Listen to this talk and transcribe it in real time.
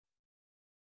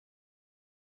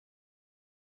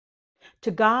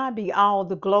To God be all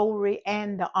the glory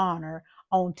and the honor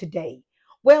on today.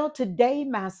 Well, today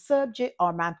my subject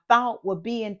or my thought will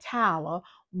be entitled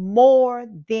More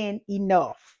Than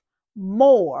Enough.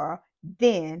 More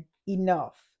Than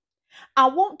Enough. I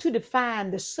want to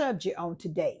define the subject on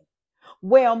today.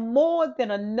 Well, more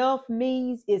than enough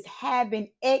means is having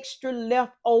extra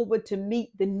left over to meet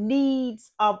the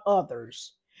needs of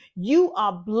others. You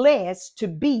are blessed to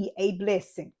be a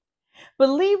blessing.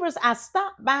 Believers, I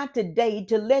stopped by today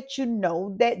to let you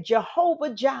know that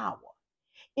Jehovah Jireh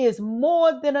is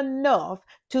more than enough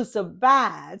to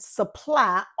survive,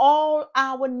 supply all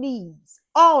our needs,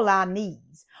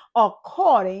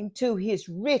 according to his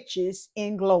riches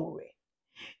in glory.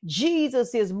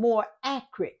 Jesus is more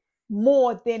accurate,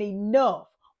 more than enough,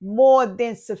 more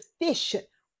than sufficient,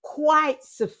 quite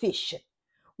sufficient.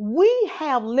 We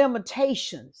have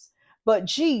limitations, but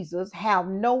Jesus have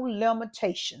no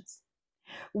limitations.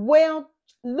 Well,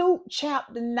 Luke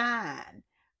chapter 9,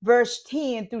 verse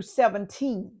 10 through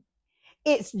 17,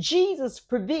 it's Jesus'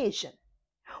 provision.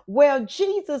 Well,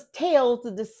 Jesus tells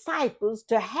the disciples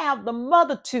to have the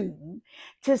multitude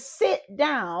to sit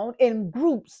down in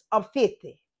groups of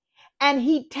 50. And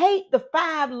he take the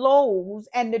 5 loaves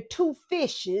and the 2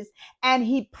 fishes, and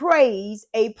he prays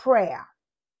a prayer,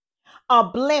 a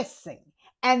blessing.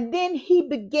 And then he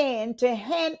began to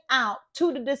hand out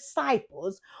to the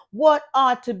disciples what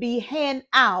are to be handed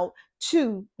out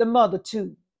to the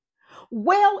multitude.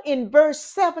 Well, in verse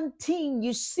 17,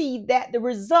 you see that the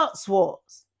results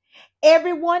was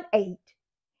everyone ate,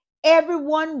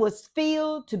 everyone was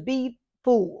filled to be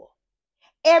full,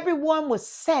 everyone was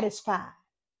satisfied,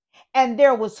 and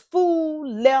there was food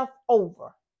left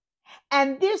over.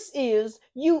 And this is,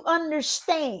 you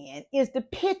understand, is the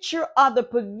picture of the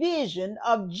provision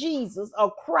of Jesus,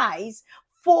 of Christ,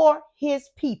 for his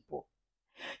people.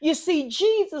 You see,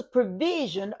 Jesus'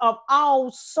 provision of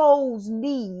all souls'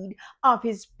 need of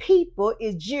his people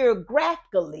is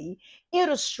geographically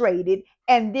illustrated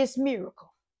in this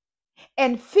miracle.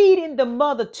 And feeding the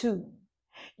multitude,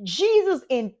 Jesus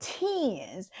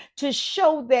intends to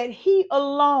show that he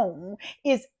alone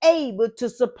is able to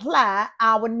supply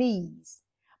our needs,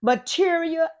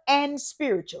 material and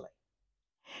spiritually.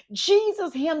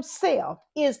 Jesus himself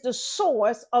is the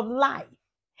source of life,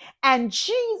 and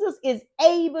Jesus is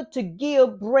able to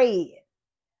give bread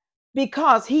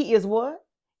because he is what?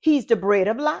 He's the bread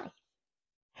of life.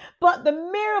 But the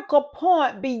miracle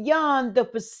point beyond the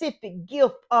specific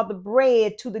gift of the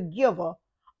bread to the giver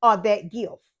of that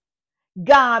gift.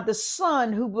 God the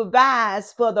Son, who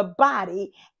provides for the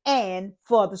body and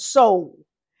for the soul.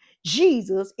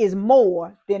 Jesus is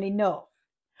more than enough.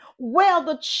 Well,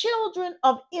 the children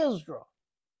of Israel,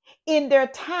 in their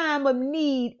time of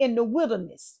need in the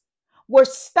wilderness, were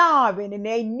starving and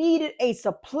they needed a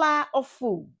supply of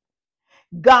food.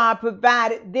 God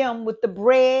provided them with the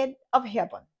bread of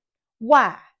heaven.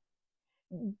 Why?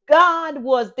 God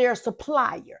was their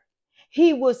supplier.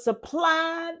 He would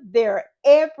supply their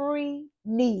every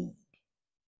need.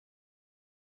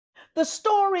 The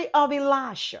story of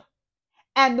Elisha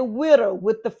and the widow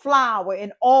with the flour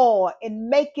and oil and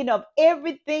making of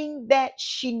everything that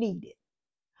she needed.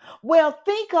 Well,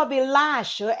 think of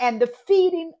Elisha and the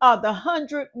feeding of the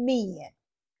 100 men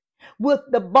with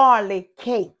the barley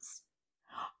cakes.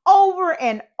 Over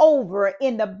and over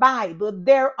in the Bible,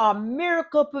 there are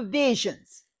miracle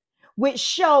provisions, which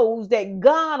shows that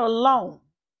God alone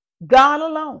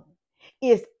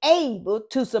is able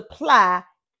to supply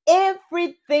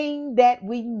everything that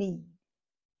we need.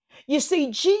 You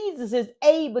see, Jesus is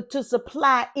able to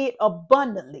supply it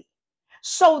abundantly,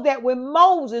 so that when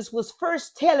Moses was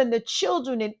first telling the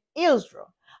children in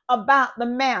Israel about the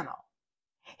manna,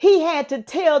 he had to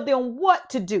tell them what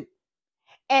to do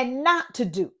and not to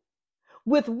do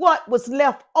with what was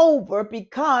left over,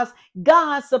 because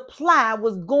God's supply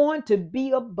was going to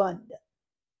be abundant.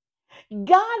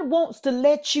 God wants to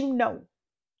let you know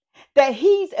that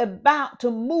he's about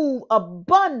to move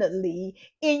abundantly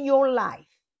in your life.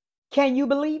 Can you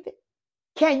believe it?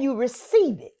 Can you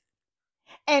receive it?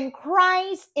 And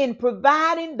Christ, in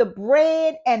providing the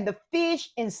bread and the fish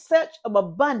in such of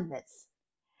abundance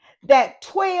that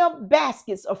 12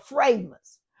 baskets of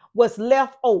fragments was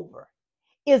left over,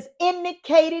 is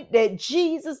indicated that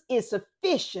Jesus is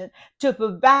sufficient to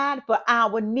provide for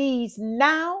our needs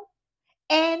now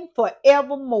and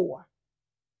forevermore.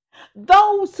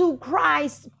 Those who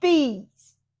Christ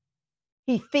feeds,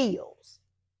 he fills.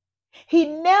 He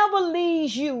never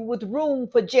leaves you with room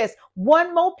for just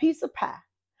one more piece of pie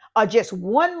or just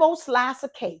one more slice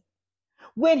of cake.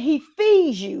 When he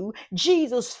feeds you,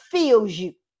 Jesus fills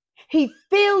you. He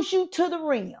fills you to the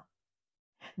rim.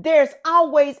 There's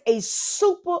always a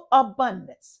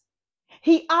superabundance.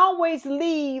 He always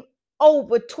leave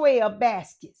over 12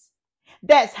 baskets.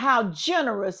 That's how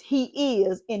generous he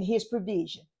is in his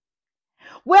provision.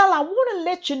 Well, I want to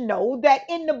let you know that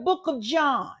in the book of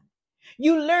John,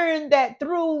 you learn that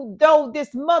though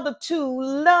this mother too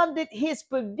loved his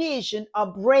provision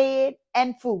of bread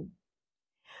and food,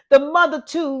 the mother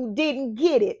too didn't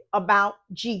get it about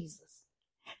Jesus.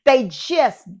 They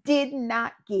just did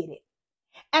not get it.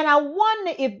 And I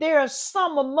wonder if there are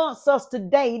some amongst us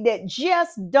today that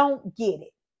just don't get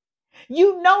it.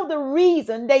 You know, the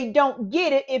reason they don't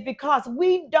get it is because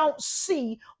we don't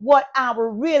see what our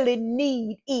really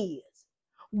need is.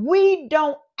 We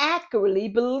don't accurately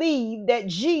believe that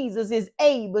Jesus is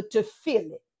able to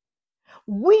fill it.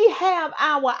 We have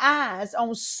our eyes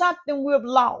on something we've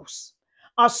lost,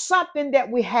 or something that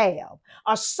we have,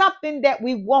 or something that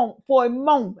we want for a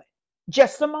moment,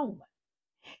 just a moment.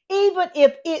 Even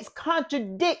if it's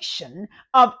contradiction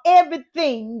of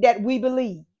everything that we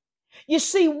believe. You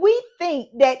see, we think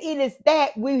that it is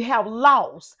that we have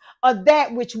lost, or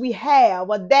that which we have,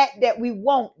 or that we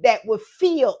want, that will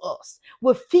fill us,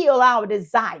 will fill our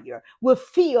desire, will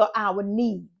fill our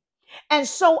need. And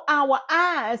so our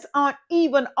eyes aren't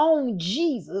even on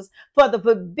Jesus for the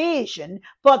provision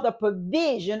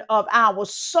of our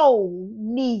soul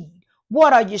need.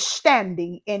 What are you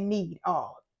standing in need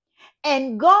of?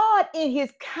 And God in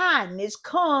his kindness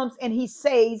comes and he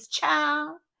says,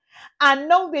 child, I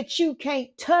know that you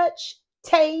can't touch,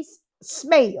 taste,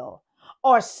 smell,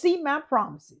 or see my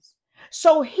promises.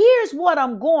 So here's what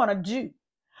I'm going to do.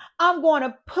 I'm going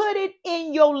to put it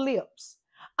in your lips.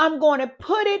 I'm going to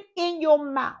put it in your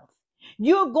mouth.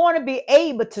 You're going to be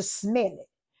able to smell it.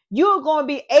 You're going to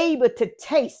be able to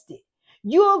taste it.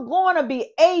 You're going to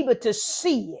be able to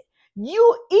see it.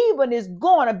 You even is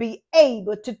going to be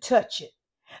able to touch it.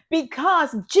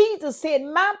 Because Jesus said,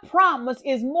 my promise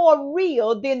is more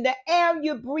real than the air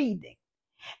you're breathing,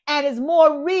 and it's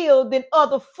more real than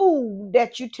other food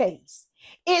that you taste.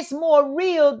 It's more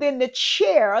real than the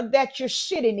chair that you're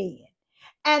sitting in.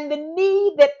 And the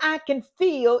need that I can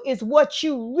feel is what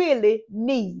you really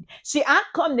need. See, I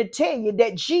come to tell you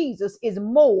that Jesus is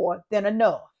more than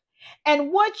enough.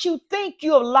 And what you think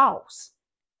you've lost,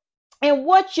 and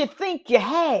what you think you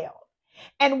have,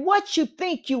 and what you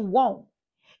think you want,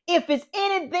 if it's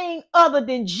anything other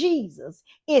than Jesus,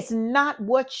 it's not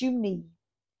what you need.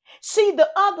 See, the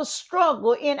other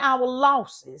struggle in our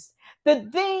losses, the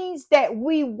things that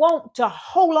we want to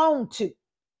hold on to,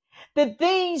 the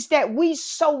things that we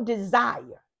so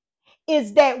desire,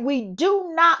 is that we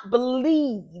do not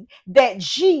believe that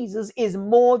Jesus is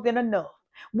more than enough.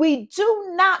 We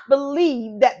do not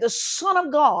believe that the Son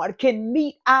of God can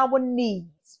meet our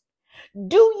needs.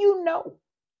 Do you know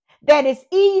that it's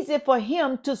easy for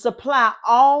him to supply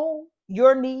all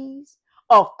your needs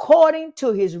according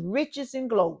to his riches and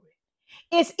glory?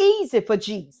 It's easy for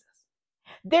Jesus.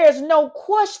 There's no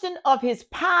question of his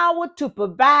power to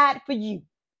provide for you.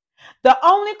 The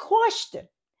only question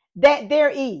that there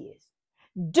is,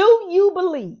 do you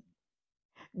believe?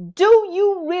 Do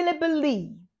you really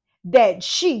believe that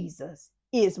Jesus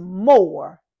is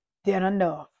more than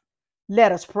enough?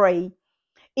 Let us pray.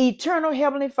 Eternal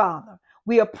Heavenly Father,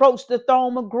 we approach the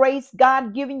throne of grace,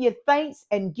 God, giving you thanks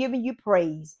and giving you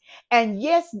praise. And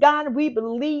yes, God, we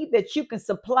believe that you can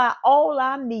supply all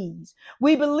our needs.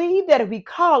 We believe that if we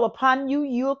call upon you,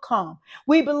 you'll come.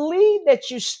 We believe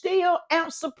that you still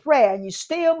answer prayer and you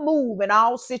still move in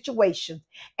all situations.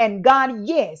 And God,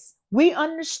 yes, we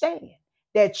understand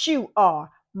that you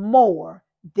are more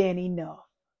than enough.